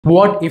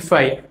What if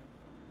AI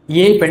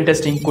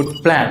pentesting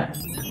could plan,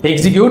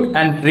 execute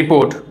and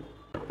report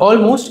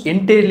almost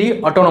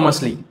entirely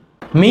autonomously?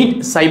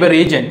 Meet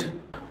CyberAgent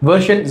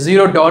version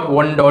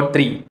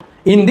 0.1.3.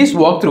 In this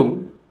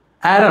walkthrough,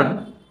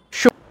 Aaron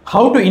shows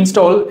how to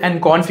install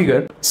and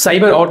configure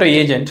Auto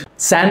CyberAgent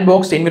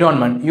sandboxed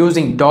environment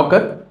using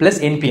Docker plus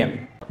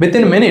NPM.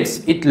 Within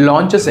minutes, it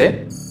launches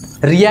a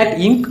React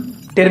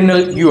Inc.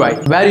 terminal UI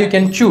where you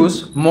can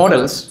choose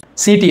models,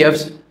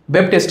 CTFs,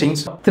 web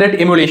testings, threat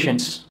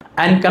emulations,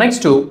 and connects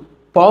to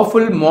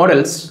powerful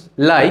models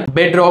like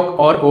Bedrock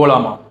or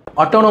Ollama.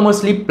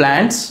 Autonomously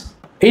plans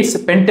its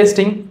pen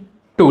testing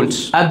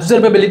tools.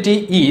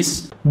 Observability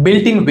is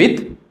built in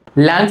with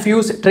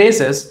Langfuse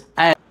traces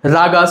and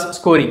Raga's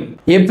scoring.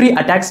 Every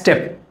attack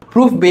step,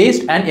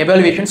 proof-based and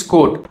evaluation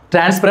scored,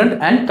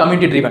 transparent and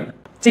community-driven.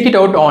 Check it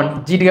out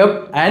on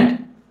GitHub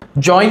and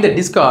join the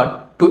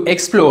Discord to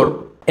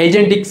explore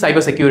agentic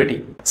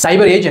cybersecurity.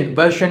 CyberAgent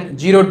version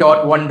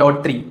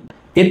 0.1.3.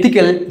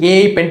 Ethical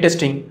AI pen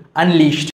testing unleashed.